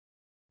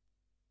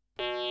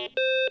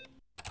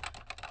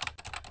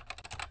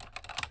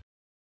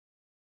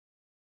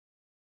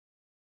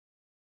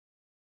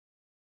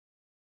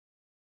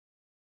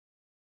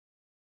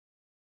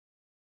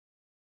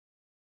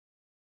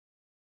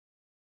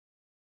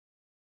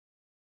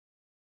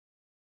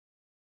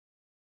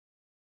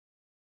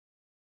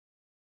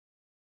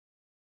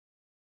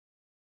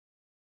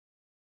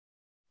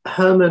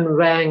Herman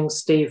rang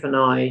Steve and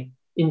I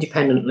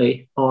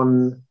independently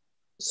on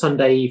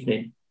Sunday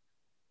evening,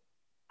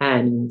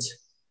 and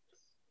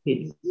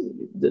he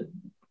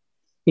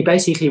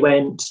basically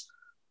went,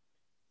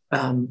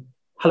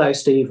 hello,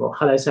 Steve, or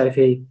hello,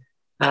 Sophie.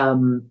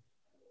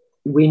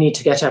 We need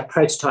to get our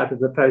prototype of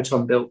the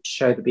proton built to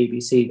show the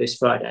BBC this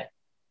Friday.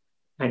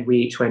 And we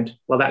each went,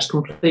 well, that's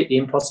completely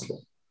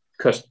impossible,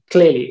 because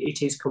clearly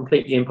it is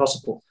completely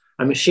impossible.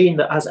 A machine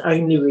that has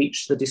only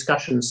reached the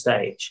discussion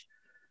stage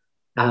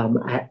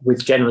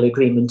with general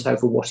agreement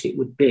over what it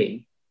would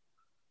be.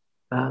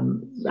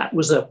 That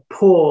was a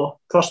poor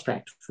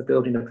prospect for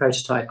building a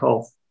prototype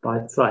of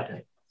by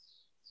Friday.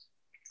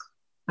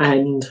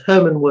 And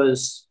Herman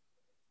was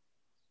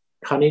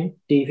cunning,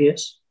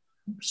 devious,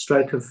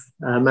 stroke of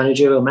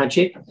managerial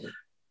magic.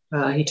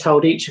 He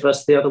told each of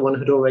us the other one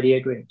had already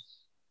agreed.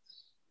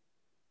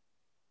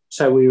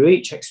 So we were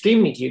each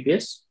extremely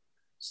dubious,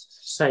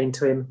 saying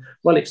to him,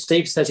 well, if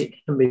Steve says it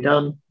can be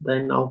done,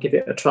 then I'll give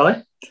it a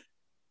try.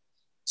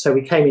 So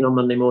we came in on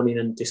Monday morning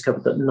and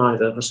discovered that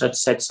neither of us had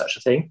said such a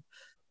thing.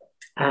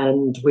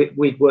 And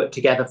we'd worked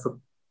together for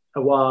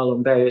a while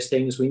on various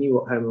things. We knew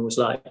what Herman was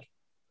like.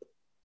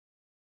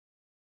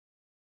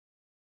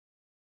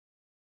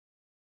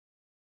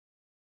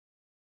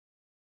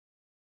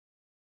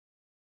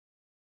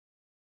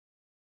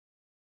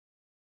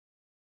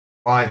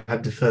 I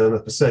had to firm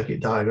up a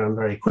circuit diagram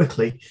very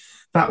quickly.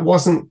 That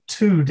wasn't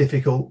too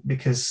difficult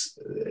because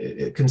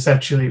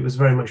conceptually it was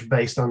very much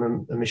based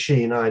on a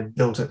machine I'd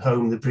built at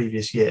home the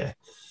previous year.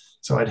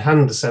 So I'd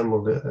hand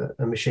assembled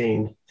a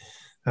machine.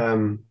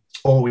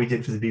 All we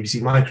did for the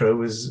BBC Micro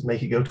was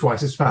make it go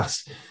twice as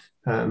fast.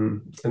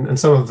 And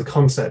some of the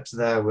concepts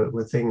there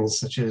were things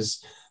such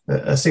as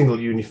a single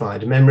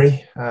unified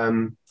memory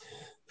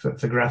for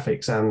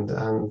graphics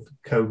and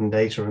code and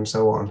data and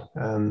so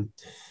on.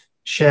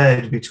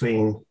 Shared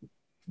between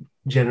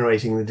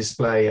generating the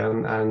display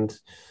and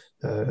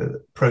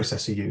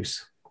processor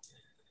use.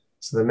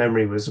 So the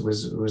memory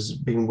was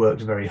being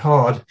worked very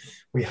hard.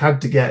 We had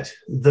to get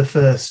the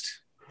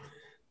first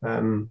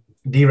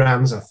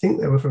DRAMs, I think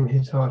they were from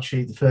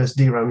Hitachi, the first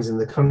DRAMs in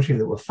the country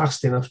that were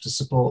fast enough to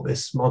support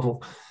this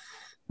model,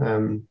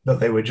 but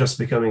they were just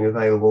becoming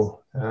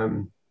available.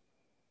 And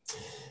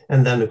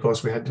then, of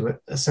course, we had to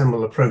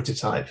assemble a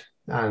prototype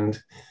and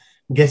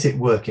get it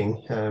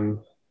working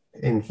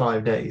in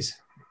 5 days.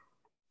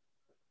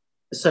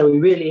 So we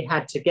really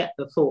had to get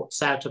the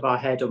thoughts out of our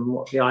head on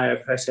what the I/O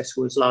processor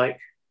was like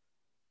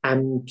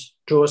and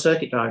draw a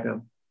circuit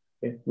diagram.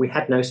 We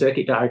had no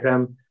circuit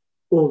diagram.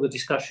 All the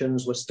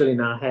discussions were still in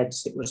our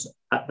heads. It was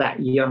at that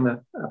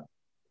young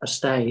a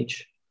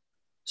stage.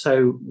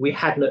 So we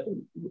had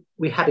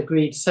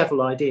agreed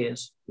several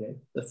ideas.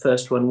 The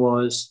first one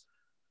was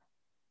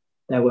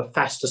there were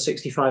faster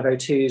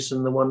 6502s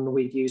than the one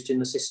we'd used in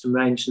the system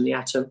range and the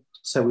Atom.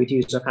 So we'd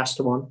use a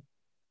faster one.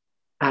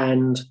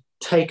 And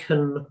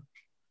taken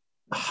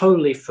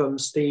wholly from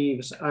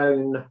Steve's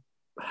own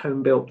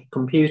home-built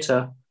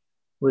computer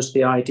was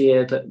the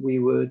idea that we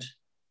would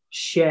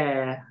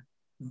share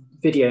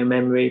video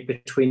memory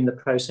between the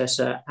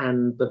processor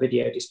and the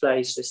video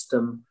display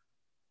system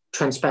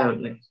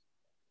transparently.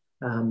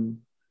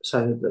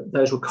 So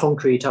those were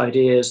concrete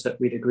ideas that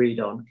we'd agreed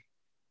on.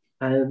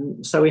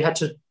 And so we had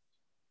to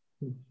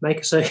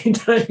make a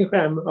circuit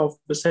diagram of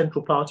the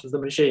central part of the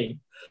machine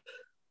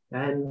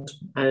and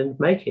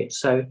make it.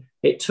 So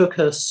it took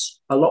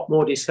us a lot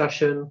more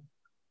discussion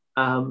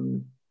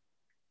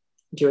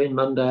during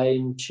Monday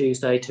and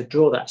Tuesday to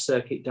draw that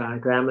circuit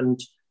diagram and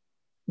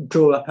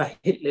draw up a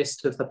hit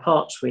list of the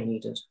parts we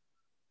needed.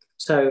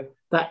 So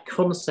that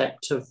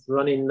concept of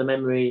running the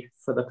memory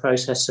for the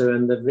processor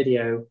and the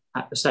video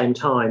at the same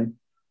time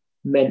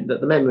meant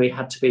that the memory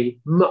had to be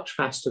much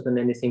faster than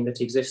anything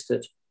that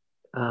existed.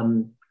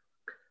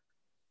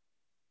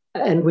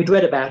 And we'd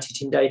read about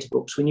it in data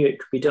books. We knew it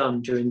could be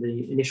done during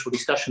the initial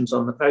discussions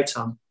on the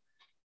proton.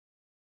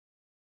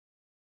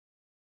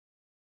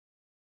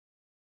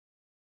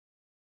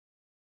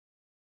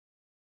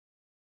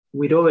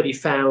 We'd already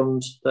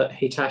found that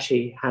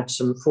Hitachi had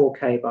some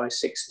 4K by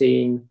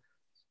 16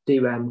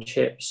 DRAM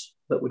chips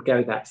that would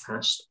go that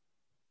fast.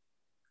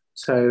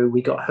 So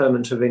we got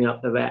Herman to ring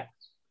up the rep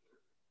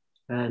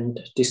and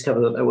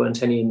discover that there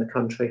weren't any in the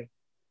country.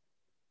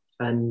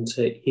 And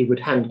he would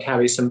hand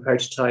carry some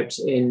prototypes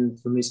in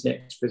from his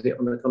next visit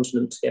on the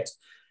continent to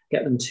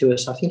get them to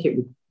us. I think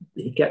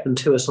he'd get them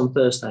to us on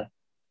Thursday.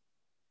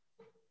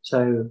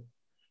 So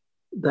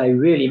they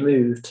really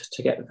moved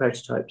to get the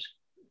prototypes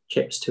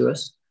chips to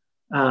us.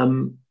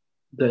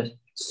 The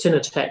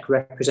Cinetech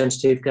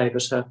representative gave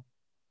us a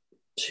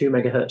 2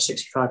 megahertz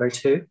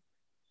 6502.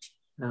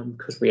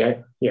 because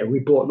we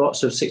bought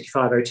lots of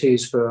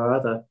 6502s for our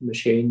other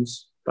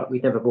machines, but we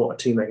never bought a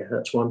 2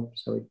 megahertz one,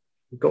 so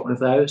we got one of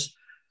those.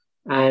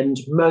 And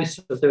most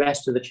of the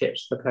rest of the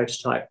chips, the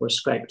prototype, was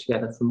scraped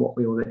together from what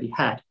we already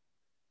had.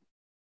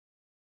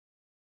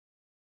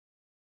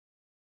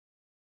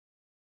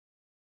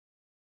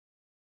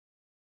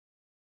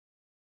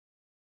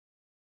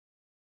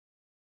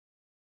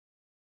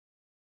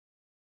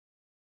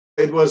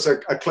 It was a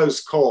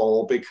close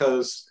call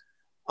because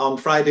on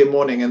Friday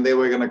morning, and they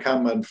were going to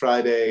come on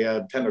Friday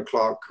at 10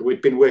 o'clock,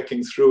 we'd been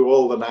working through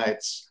all the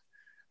nights.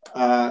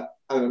 At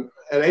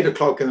 8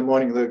 o'clock in the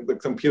morning, the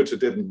computer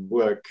didn't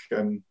work.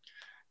 And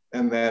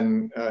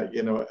then,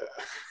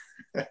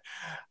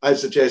 I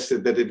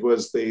suggested that it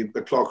was the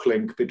clock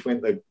link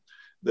between the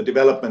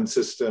development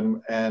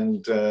system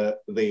and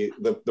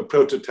the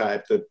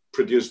prototype that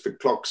produced the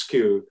clock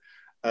skew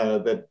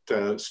that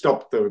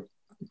stopped the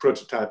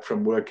prototype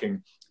from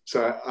working.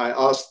 So I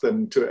asked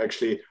them to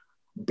actually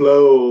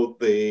blow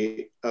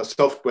the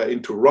software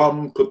into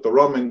ROM, put the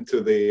ROM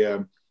into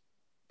the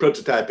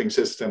prototyping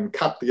system,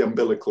 cut the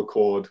umbilical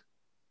cord,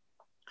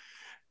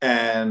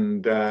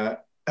 and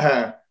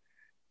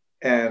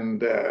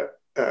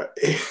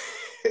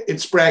it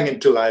sprang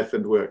into life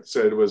and worked.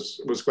 So it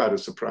was quite a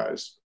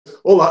surprise.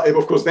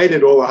 Of course, they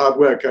did all the hard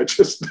work. I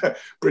just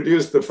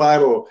produced the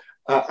final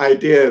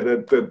idea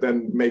that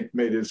then made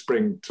it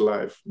spring to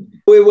life.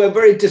 We were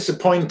very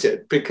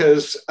disappointed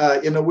because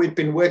we'd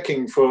been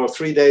working for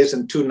 3 days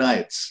and 2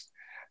 nights,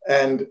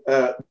 and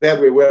there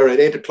we were at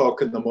 8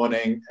 o'clock in the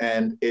morning,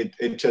 and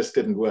it just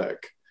didn't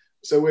work.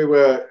 So we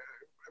were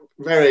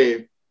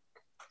very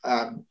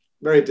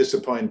very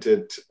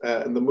disappointed,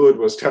 and the mood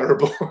was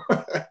terrible.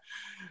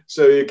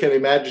 So you can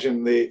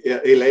imagine the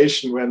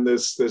elation when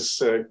this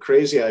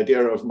crazy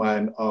idea of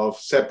mine of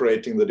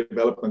separating the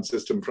development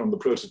system from the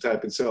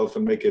prototype itself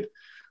and make it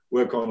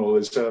work on all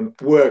its own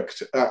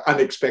worked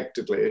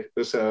unexpectedly.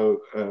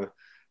 So in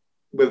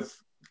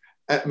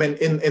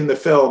the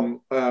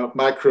film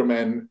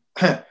Micromen,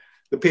 the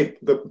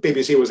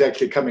BBC was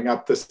actually coming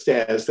up the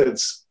stairs.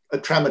 That's a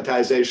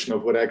dramatization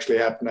of what actually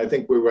happened. I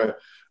think we were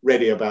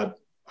ready about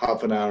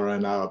half an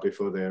hour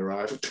before they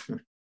arrived.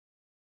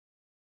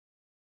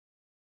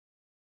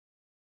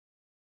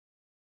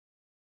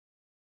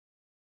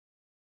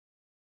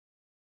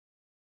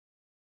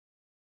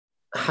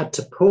 Had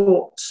to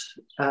port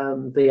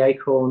the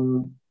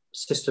Acorn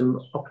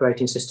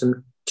operating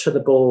system to the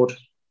board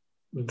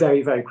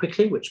very, very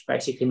quickly, which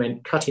basically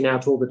meant cutting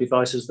out all the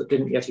devices that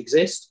didn't yet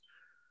exist,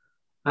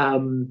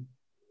 and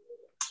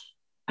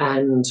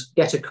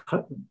get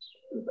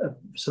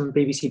some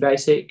BBC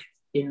Basic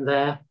in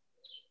there.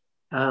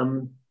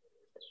 And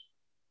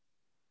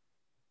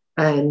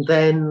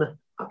then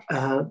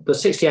the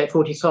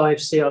 6845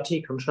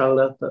 CRT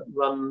controller that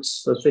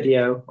runs the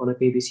video on a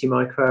BBC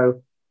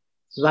Micro,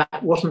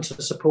 that wasn't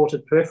a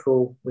supported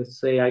peripheral with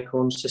the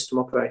Acorn system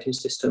operating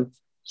system.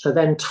 So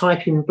then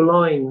typing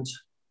blind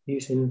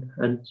using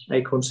an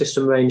Acorn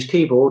system range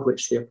keyboard,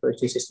 which the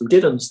operating system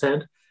did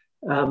understand,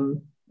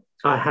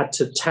 I had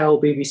to tell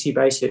BBC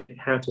Basic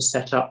how to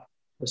set up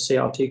the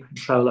CRT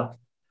controller,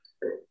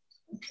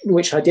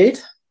 which I did.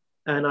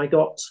 And I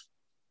got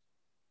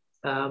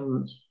a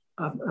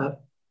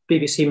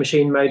BBC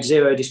Machine Mode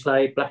 0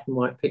 display, black and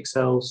white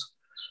pixels,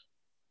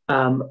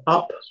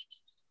 up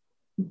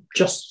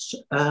just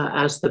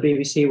as the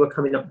BBC were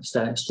coming up the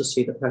stairs to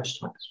see the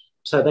prototype.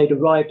 So they'd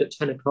arrived at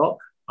 10 o'clock.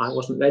 I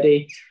wasn't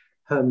ready.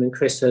 Herman and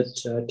Chris had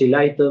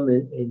delayed them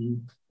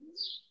in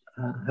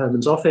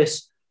Herman's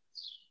office.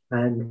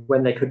 And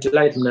when they could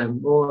delay them no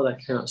more, they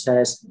came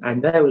upstairs,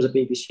 and there was a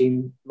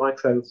BBC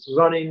Micro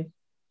running,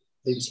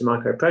 BBC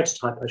Micro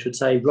prototype, I should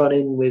say,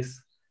 running with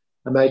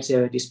a Mode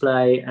 0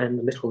 display and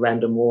a little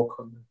random walk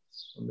on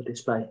the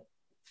display.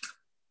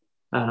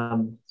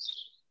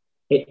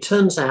 It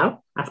turns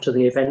out, after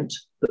the event,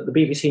 that the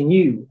BBC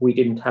knew we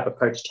didn't have a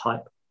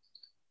prototype,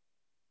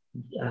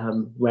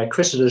 where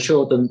Chris had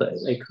assured them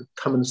that they could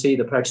come and see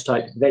the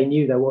prototype. They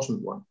knew there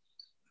wasn't one.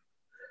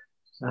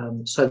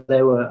 So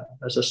they were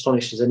as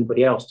astonished as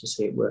anybody else to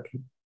see it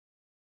working.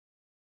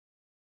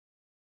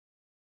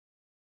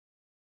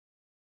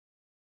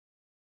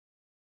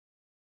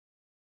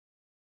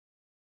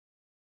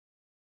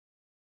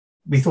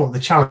 We thought the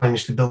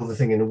challenge to build the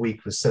thing in a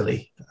week was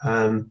silly.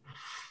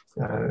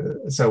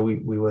 So we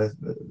were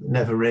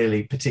never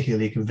really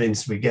particularly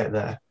convinced we'd get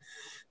there.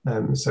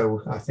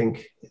 So I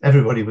think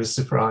everybody was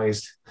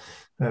surprised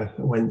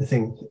when the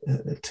thing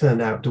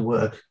turned out to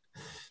work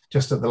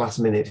just at the last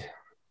minute.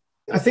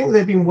 I think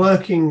they've been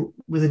working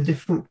with a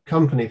different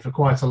company for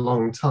quite a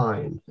long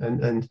time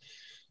and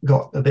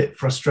got a bit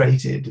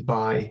frustrated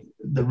by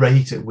the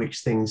rate at which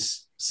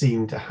things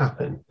seemed to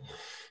happen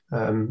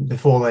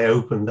before they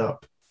opened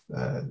up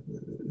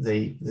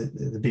the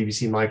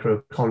BBC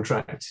Micro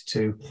contract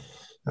to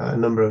a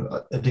number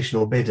of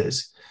additional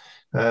bidders.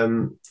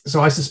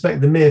 So I suspect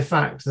the mere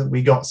fact that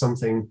we got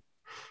something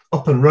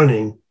up and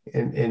running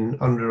in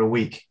under a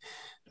week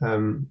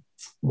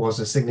was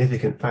a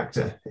significant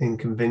factor in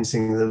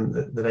convincing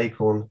them that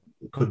Acorn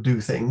could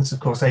do things. Of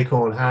course,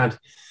 Acorn had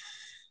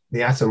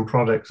the Atom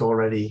product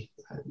already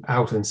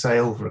out and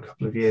sale for a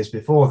couple of years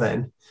before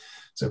then.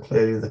 So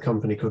clearly the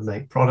company could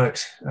make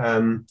product.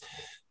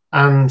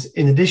 And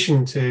in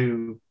addition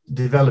to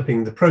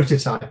developing the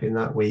prototype in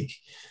that week,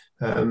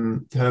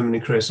 Herman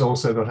and Chris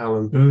also got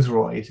Alan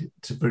Boothroyd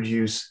to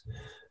produce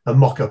a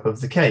mock-up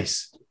of the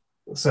case.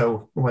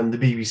 So when the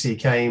BBC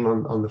came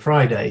on the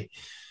Friday,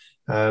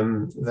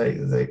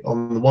 they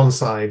on the one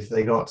side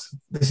they got,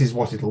 this is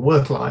what it'll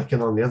work like,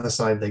 and on the other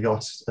side they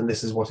got, and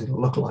this is what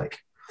it'll look like.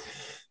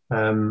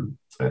 And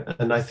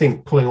I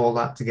think pulling all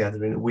that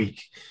together in a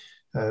week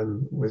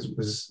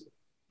was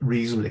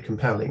reasonably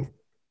compelling.